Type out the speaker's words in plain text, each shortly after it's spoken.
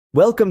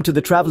Welcome to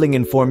the Traveling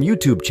Inform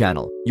YouTube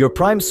channel, your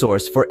prime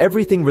source for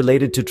everything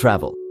related to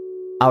travel.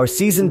 Our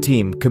seasoned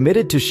team,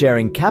 committed to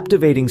sharing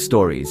captivating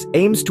stories,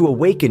 aims to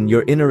awaken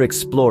your inner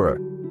explorer.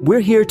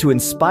 We're here to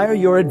inspire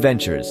your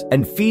adventures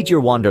and feed your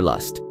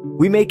wanderlust.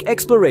 We make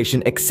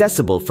exploration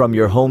accessible from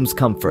your home's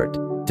comfort.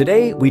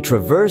 Today, we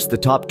traverse the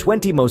top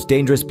 20 most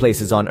dangerous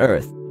places on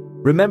Earth.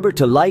 Remember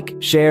to like,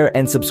 share,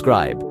 and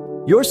subscribe.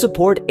 Your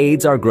support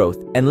aids our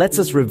growth and lets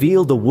us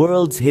reveal the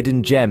world's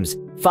hidden gems.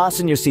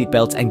 Fasten your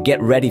seatbelts and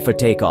get ready for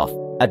takeoff.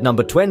 At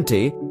number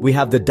 20, we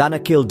have the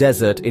Danakil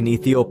Desert in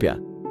Ethiopia.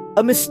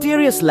 A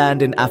mysterious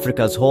land in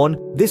Africa's Horn,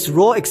 this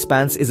raw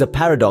expanse is a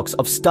paradox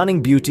of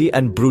stunning beauty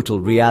and brutal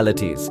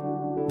realities.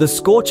 The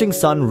scorching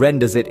sun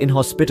renders it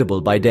inhospitable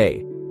by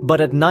day,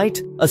 but at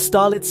night, a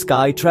starlit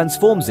sky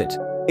transforms it.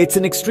 It's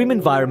an extreme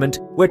environment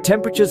where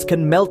temperatures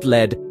can melt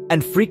lead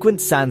and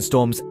frequent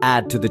sandstorms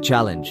add to the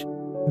challenge.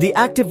 The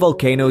active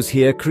volcanoes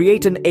here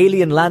create an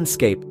alien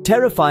landscape,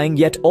 terrifying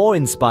yet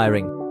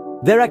awe-inspiring.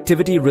 Their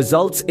activity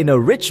results in a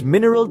rich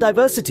mineral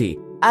diversity,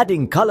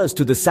 adding colors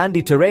to the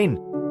sandy terrain.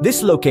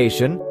 This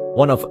location,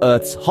 one of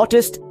Earth's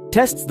hottest,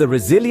 tests the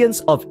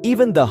resilience of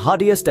even the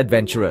hardiest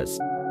adventurers.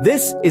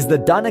 This is the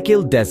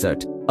Danakil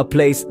Desert, a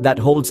place that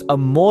holds a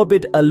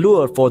morbid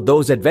allure for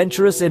those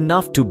adventurous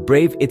enough to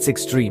brave its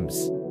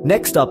extremes.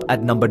 Next up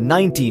at number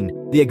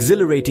 19, the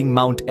exhilarating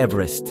Mount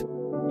Everest.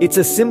 It's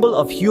a symbol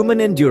of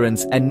human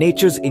endurance and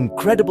nature's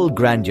incredible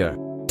grandeur.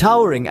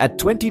 Towering at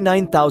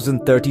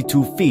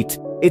 29,032 feet,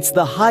 it's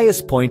the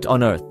highest point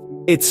on Earth.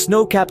 Its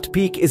snow-capped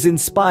peak is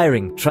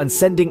inspiring,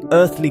 transcending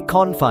earthly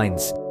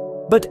confines.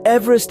 But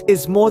Everest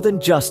is more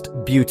than just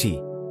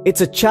beauty.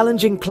 It's a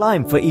challenging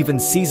climb for even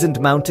seasoned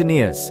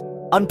mountaineers.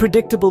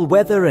 Unpredictable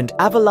weather and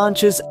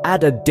avalanches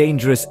add a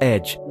dangerous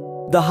edge.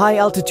 The high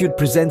altitude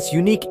presents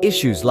unique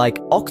issues like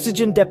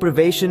oxygen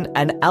deprivation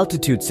and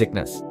altitude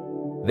sickness.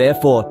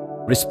 Therefore,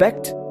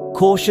 respect,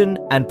 caution,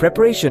 and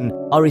preparation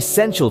are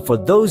essential for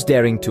those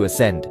daring to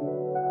ascend.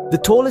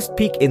 The tallest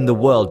peak in the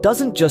world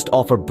doesn't just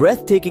offer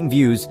breathtaking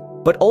views,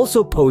 but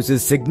also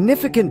poses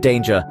significant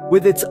danger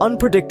with its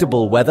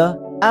unpredictable weather,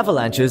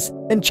 avalanches,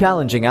 and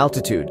challenging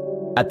altitude.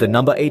 At the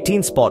number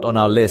 18 spot on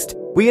our list,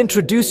 we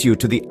introduce you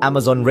to the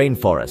Amazon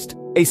rainforest,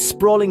 a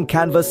sprawling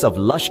canvas of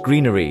lush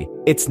greenery.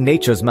 It's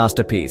nature's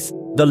masterpiece.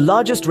 The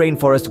largest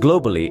rainforest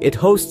globally, it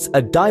hosts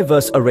a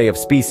diverse array of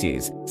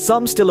species,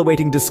 some still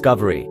awaiting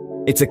discovery.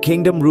 It's a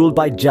kingdom ruled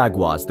by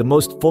jaguars, the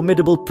most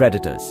formidable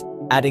predators.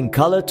 Adding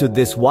color to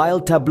this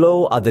wild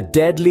tableau are the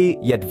deadly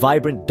yet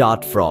vibrant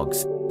dart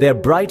frogs. Their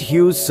bright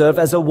hues serve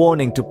as a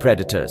warning to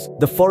predators.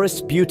 The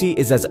forest's beauty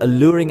is as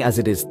alluring as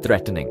it is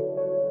threatening.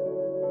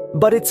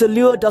 But its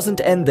allure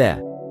doesn't end there.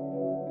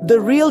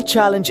 The real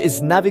challenge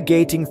is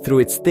navigating through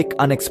its thick,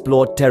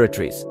 unexplored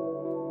territories.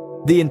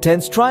 The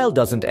intense trial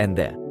doesn't end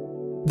there.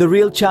 The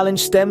real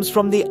challenge stems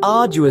from the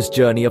arduous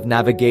journey of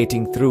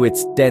navigating through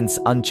its dense,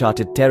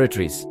 uncharted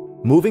territories.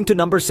 Moving to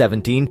number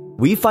 17,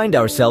 we find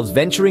ourselves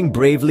venturing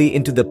bravely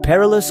into the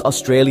perilous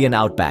Australian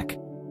outback.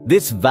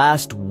 This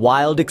vast,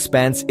 wild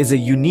expanse is a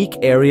unique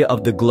area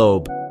of the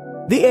globe.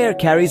 The air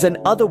carries an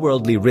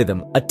otherworldly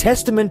rhythm, a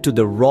testament to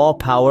the raw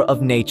power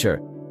of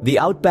nature. The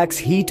outback's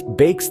heat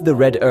bakes the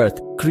red earth,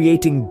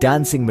 creating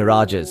dancing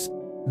mirages.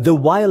 The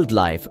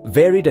wildlife,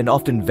 varied and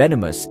often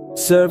venomous,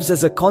 serves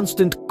as a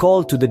constant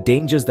call to the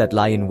dangers that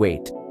lie in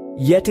wait.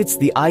 Yet it's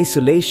the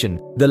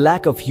isolation, the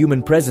lack of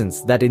human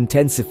presence that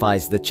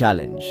intensifies the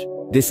challenge.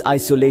 This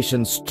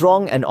isolation,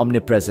 strong and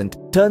omnipresent,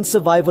 turns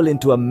survival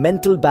into a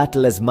mental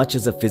battle as much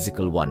as a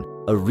physical one.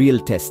 A real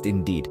test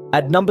indeed.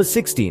 At number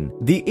 16,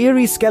 the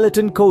eerie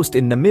Skeleton Coast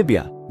in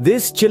Namibia.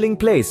 This chilling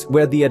place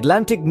where the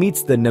Atlantic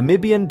meets the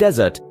Namibian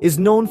desert is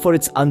known for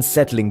its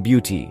unsettling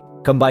beauty.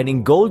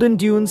 Combining golden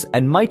dunes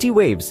and mighty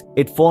waves,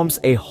 it forms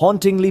a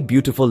hauntingly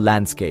beautiful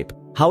landscape.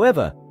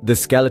 However, the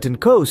Skeleton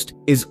Coast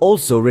is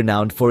also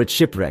renowned for its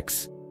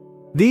shipwrecks.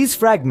 These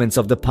fragments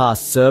of the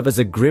past serve as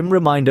a grim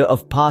reminder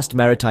of past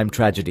maritime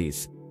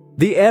tragedies.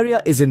 The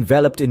area is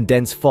enveloped in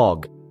dense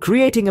fog,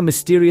 creating a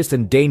mysterious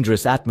and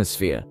dangerous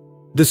atmosphere.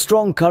 The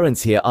strong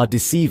currents here are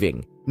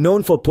deceiving,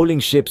 known for pulling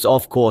ships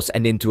off course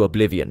and into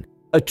oblivion.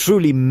 A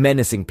truly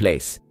menacing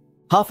place.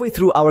 Halfway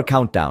through our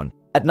countdown,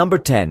 at number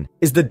 10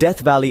 is the Death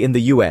Valley in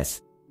the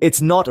US.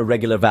 It's not a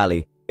regular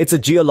valley, it's a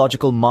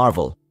geological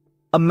marvel.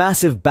 A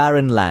massive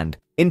barren land,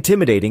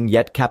 intimidating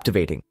yet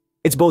captivating.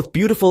 It's both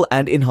beautiful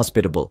and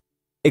inhospitable.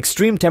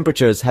 Extreme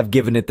temperatures have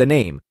given it the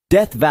name,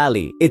 Death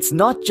Valley. It's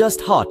not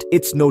just hot,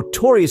 it's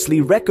notoriously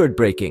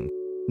record-breaking.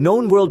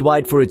 Known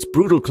worldwide for its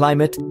brutal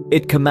climate,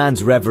 it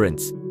commands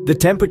reverence. The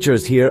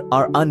temperatures here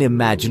are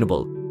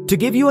unimaginable. To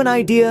give you an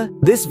idea,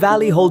 this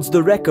valley holds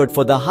the record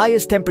for the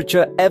highest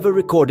temperature ever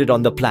recorded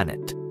on the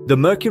planet. The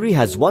mercury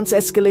has once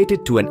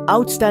escalated to an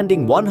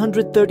outstanding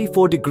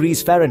 134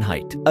 degrees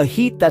Fahrenheit, a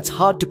heat that's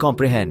hard to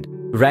comprehend.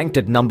 Ranked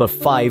at number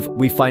 5,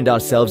 we find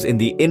ourselves in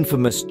the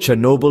infamous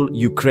Chernobyl,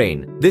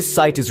 Ukraine. This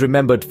site is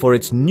remembered for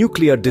its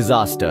nuclear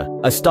disaster,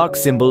 a stark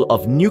symbol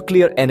of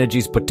nuclear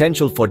energy's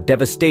potential for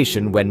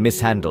devastation when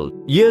mishandled.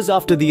 Years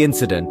after the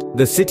incident,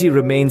 the city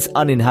remains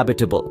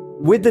uninhabitable.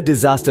 With the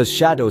disaster's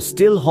shadow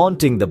still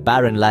haunting the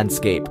barren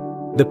landscape,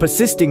 the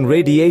persisting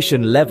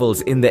radiation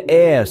levels in the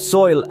air,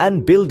 soil,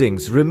 and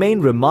buildings remain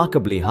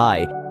remarkably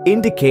high,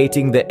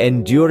 indicating the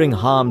enduring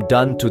harm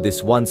done to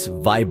this once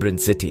vibrant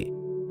city.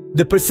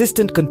 The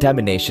persistent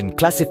contamination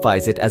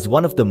classifies it as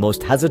one of the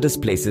most hazardous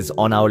places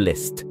on our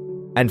list.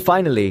 And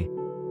finally,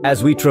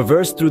 as we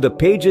traverse through the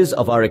pages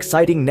of our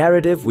exciting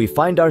narrative, we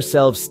find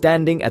ourselves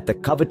standing at the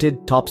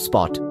coveted top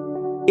spot.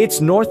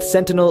 It's North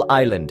Sentinel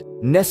Island,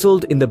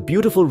 nestled in the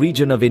beautiful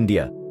region of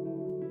India.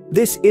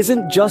 This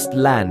isn't just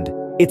land,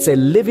 it's a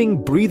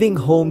living, breathing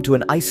home to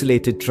an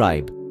isolated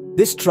tribe.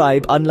 This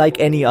tribe, unlike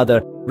any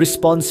other,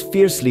 responds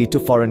fiercely to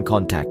foreign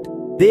contact.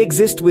 They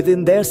exist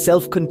within their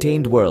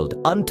self-contained world,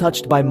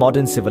 untouched by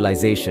modern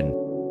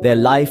civilization. Their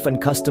life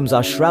and customs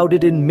are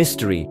shrouded in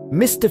mystery,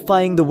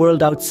 mystifying the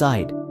world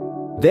outside.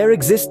 Their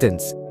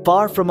existence,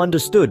 far from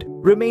understood,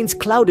 remains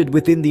clouded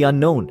within the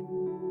unknown.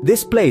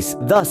 This place,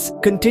 thus,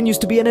 continues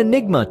to be an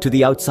enigma to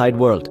the outside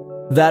world.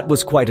 That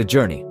was quite a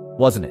journey,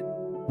 wasn't it?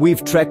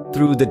 We've trekked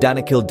through the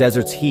Danakil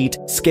Desert's heat,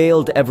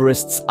 scaled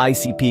Everest's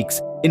icy peaks,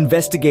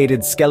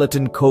 investigated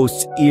Skeleton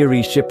Coast's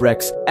eerie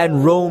shipwrecks,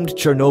 and roamed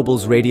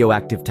Chernobyl's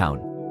radioactive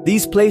town.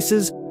 These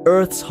places,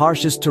 Earth's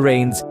harshest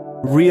terrains,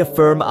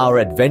 reaffirm our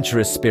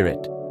adventurous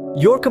spirit.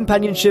 Your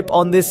companionship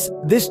on this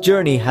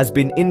journey has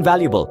been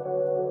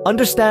invaluable.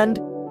 Understand,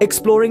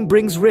 exploring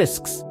brings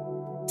risks.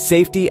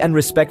 Safety and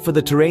respect for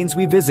the terrains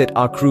we visit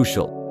are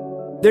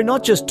crucial. They're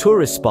not just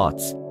tourist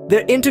spots,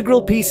 they're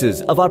integral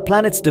pieces of our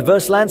planet's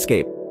diverse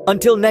landscape.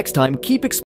 Until next time, keep exploring.